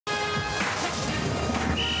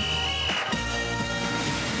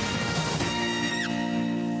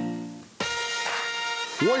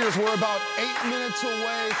Warriors were about 8 minutes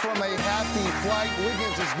away from a half-the flight.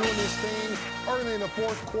 Wiggins is doing his thing early in the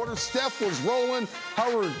fourth quarter. Steph was rolling.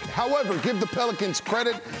 However, give the Pelicans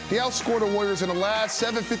credit. They outscored the Warriors in the last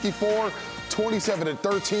 7:54.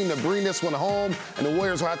 27-13 to bring this one home, and the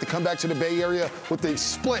Warriors will have to come back to the Bay Area with a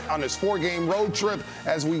split on this 4-game road trip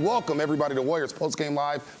as we welcome everybody to Warriors Postgame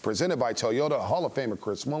Live, presented by Toyota. Hall of Famer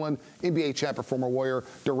Chris Mullin, NBA champion, former Warrior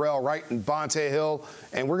Darrell Wright, and Bonte Hill.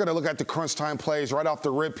 And we're going to look at the crunch time plays right off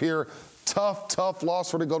the rip here. Tough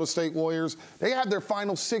loss for the Golden State Warriors. They have their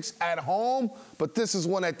final 6 at home, but this is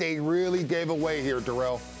one that they really gave away here,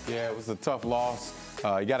 Darrell. Yeah, it was a tough loss.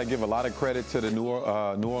 You got to give a lot of credit to the New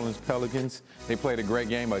Orleans Pelicans. They played a great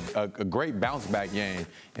game, a great bounce-back game.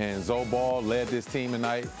 And Zoe Ball led this team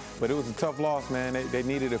tonight. But it was a tough loss, man. They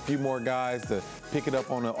needed a few more guys to pick it up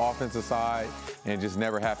on the offensive side, and it just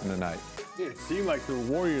never happened tonight. Yeah, it seemed like the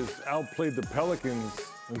Warriors outplayed the Pelicans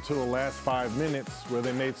until the last 5 minutes where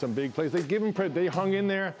they made some big plays. They give them credit. They hung in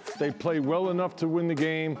there. They played well enough to win the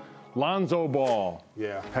game. Lonzo Ball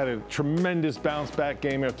had a tremendous bounce-back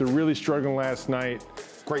game after really struggling last night.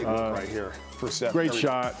 Great look right here for Steph. Great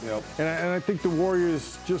shot. Yep. And I think the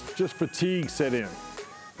Warriors just fatigue set in.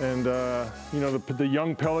 And, you know, the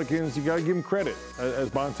young Pelicans, you got to give them credit, as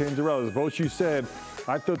Bonte and Darrell. As both you said,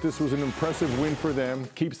 I thought this was an impressive win for them.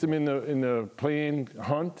 Keeps them in the play-in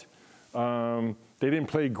hunt. They didn't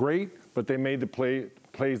play great, but they made the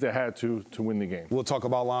plays they had to win the game. We'll talk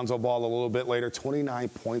about Lonzo Ball a little bit later. 29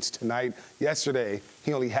 points tonight. Yesterday,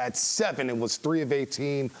 he only had 7 and was 3 of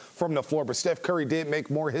 18 from the floor. But Steph Curry did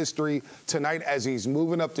make more history tonight as he's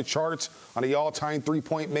moving up the charts on the all-time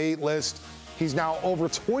three-point made list. He's now over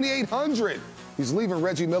 2,800. He's leaving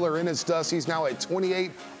Reggie Miller in his dust. He's now at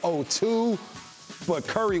 2,802. But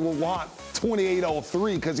Curry will want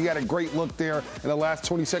 2,803 because he had a great look there in the last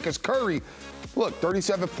 20 seconds. Curry, look,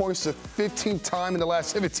 37 points, the 15th time in the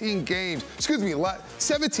last 17 games. Excuse me,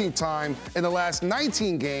 17th time in the last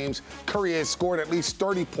 19 games. Curry has scored at least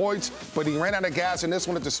 30 points, but he ran out of gas in this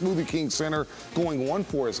one at the Smoothie King Center, going 1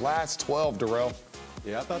 for his last 12, Darrell.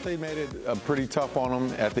 Yeah, I thought they made it pretty tough on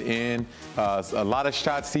him at the end. A lot of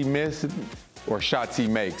shots he missed or shots he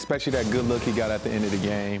made, especially that good look he got at the end of the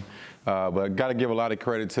game. But got to give a lot of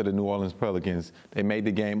credit to the New Orleans Pelicans. They made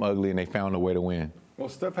the game ugly, and they found a way to win. Well,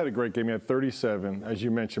 Steph had a great game. He had 37, as you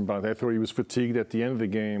mentioned, Bob. I thought he was fatigued at the end of the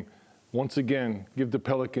game. Once again, give the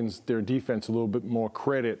Pelicans, their defense, a little bit more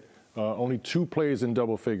credit. Only 2 plays in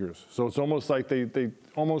double figures. So it's almost like they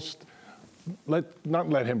almost not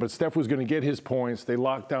let him, but Steph was going to get his points. They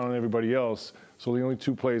locked down on everybody else. So the only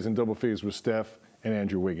 2 plays in double figures was Steph and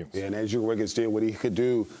Andrew Wiggins. Yeah, and Andrew Wiggins did what he could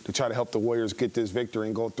do to try to help the Warriors get this victory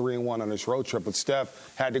and go 3-1 on this road trip. But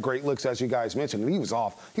Steph had the great looks, as you guys mentioned. He was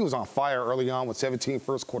off. He was on fire early on with 17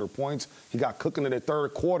 first-quarter points. He got cooking in the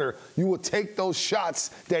third quarter. You would take those shots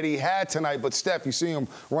that he had tonight. But Steph, you see him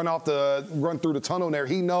run through the tunnel there.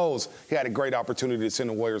 He knows he had a great opportunity to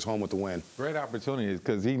send the Warriors home with the win. Great opportunity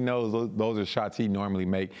because he knows those are shots he normally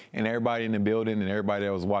make. And everybody in the building and everybody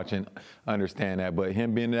that was watching understand that. But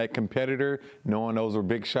him being that competitor, knowing those were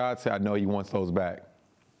big shots, I know he wants those back.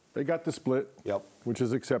 They got the split, which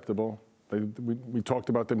is acceptable. We talked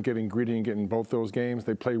about them getting greedy and getting both those games.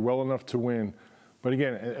 They played well enough to win. But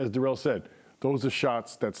again, as Darrell said, those are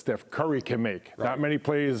shots that Steph Curry can make. Right. Not many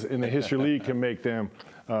players in the history league can make them.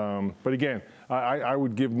 But again, I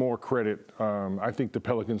would give more credit. I think the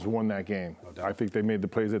Pelicans won that game. No, I think they made the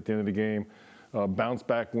plays at the end of the game. Bounce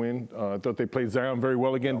back win. I thought they played Zion very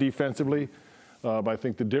well again defensively. But I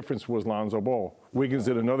think the difference was Lonzo Ball. Wiggins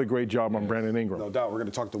did another great job on Brandon Ingram. No doubt. We're going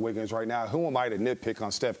to talk to Wiggins right now. Who am I to nitpick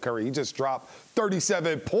on Steph Curry? He just dropped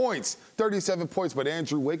 37 points. 37 points, but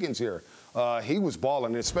Andrew Wiggins here. He was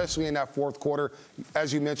balling, especially in that fourth quarter.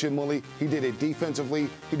 As you mentioned, Mully, he did it defensively.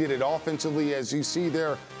 He did it offensively. As you see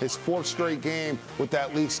there, his 4th straight game with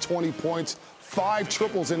at least 20 points. 5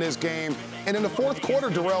 triples in this game. And in the fourth quarter,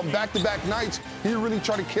 Darrell, back-to-back nights, he really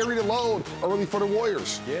tried to carry the load early for the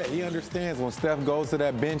Warriors. Yeah, he understands when Steph goes to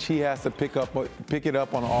that bench, he has to pick it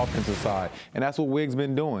up on the offensive side. And that's what Wiggs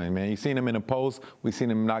been doing, man. You've seen him in the post. We've seen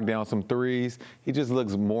him knock down some threes. He just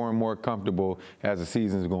looks more and more comfortable as the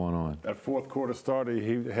season's going on. That fourth quarter started,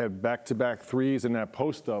 he had back-to-back threes in that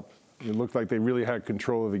post-up. It looked like they really had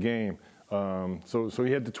control of the game. So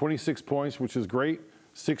he had the 26 points, which is great,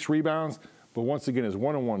 6 rebounds. But once again, his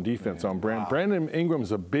one-on-one defense on Brandon. Wow. Brandon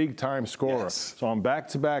Ingram's a big-time scorer. Yes. So on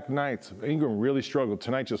back-to-back nights, Ingram really struggled.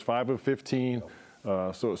 Tonight, just 5 of 15.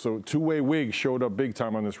 So two-way Wiggs showed up big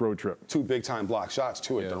time on this road trip. 2 big-time block shots,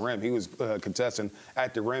 too, at the rim. He was contesting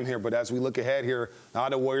at the rim here. But as we look ahead here, now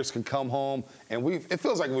the Warriors can come home. And it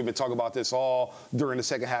feels like we've been talking about this all during the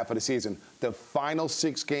second half of the season. The final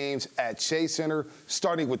 6 games at Chase Center,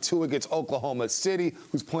 starting with 2 against Oklahoma City,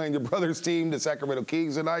 who's playing your brother's team, the Sacramento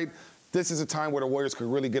Kings, tonight. This is a time where the Warriors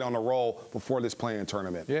could really get on a roll before this play-in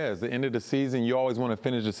tournament. Yeah, it's the end of the season. You always want to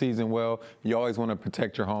finish the season well. You always want to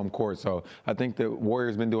protect your home court. So I think the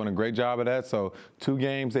Warriors been doing a great job of that. So 2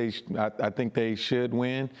 games, I think they should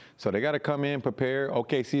win. So they got to come in prepared.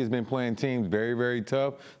 OKC has been playing teams very, very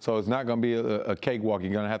tough. So it's not going to be a cakewalk.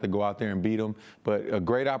 You're going to have to go out there and beat them. But a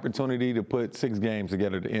great opportunity to put 6 games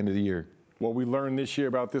together at the end of the year. What we learned this year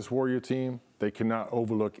about this Warrior team, they cannot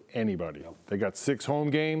overlook anybody. They got 6 home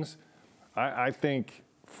games. I think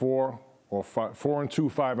 4 and 2,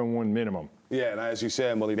 5 and 1 minimum. Yeah, and as you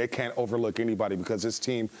said, Emily, they can't overlook anybody because this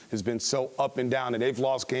team has been so up and down, and they've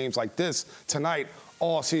lost games like this tonight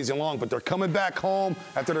all season long. But they're coming back home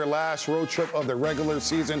after their last road trip of the regular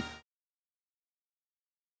season.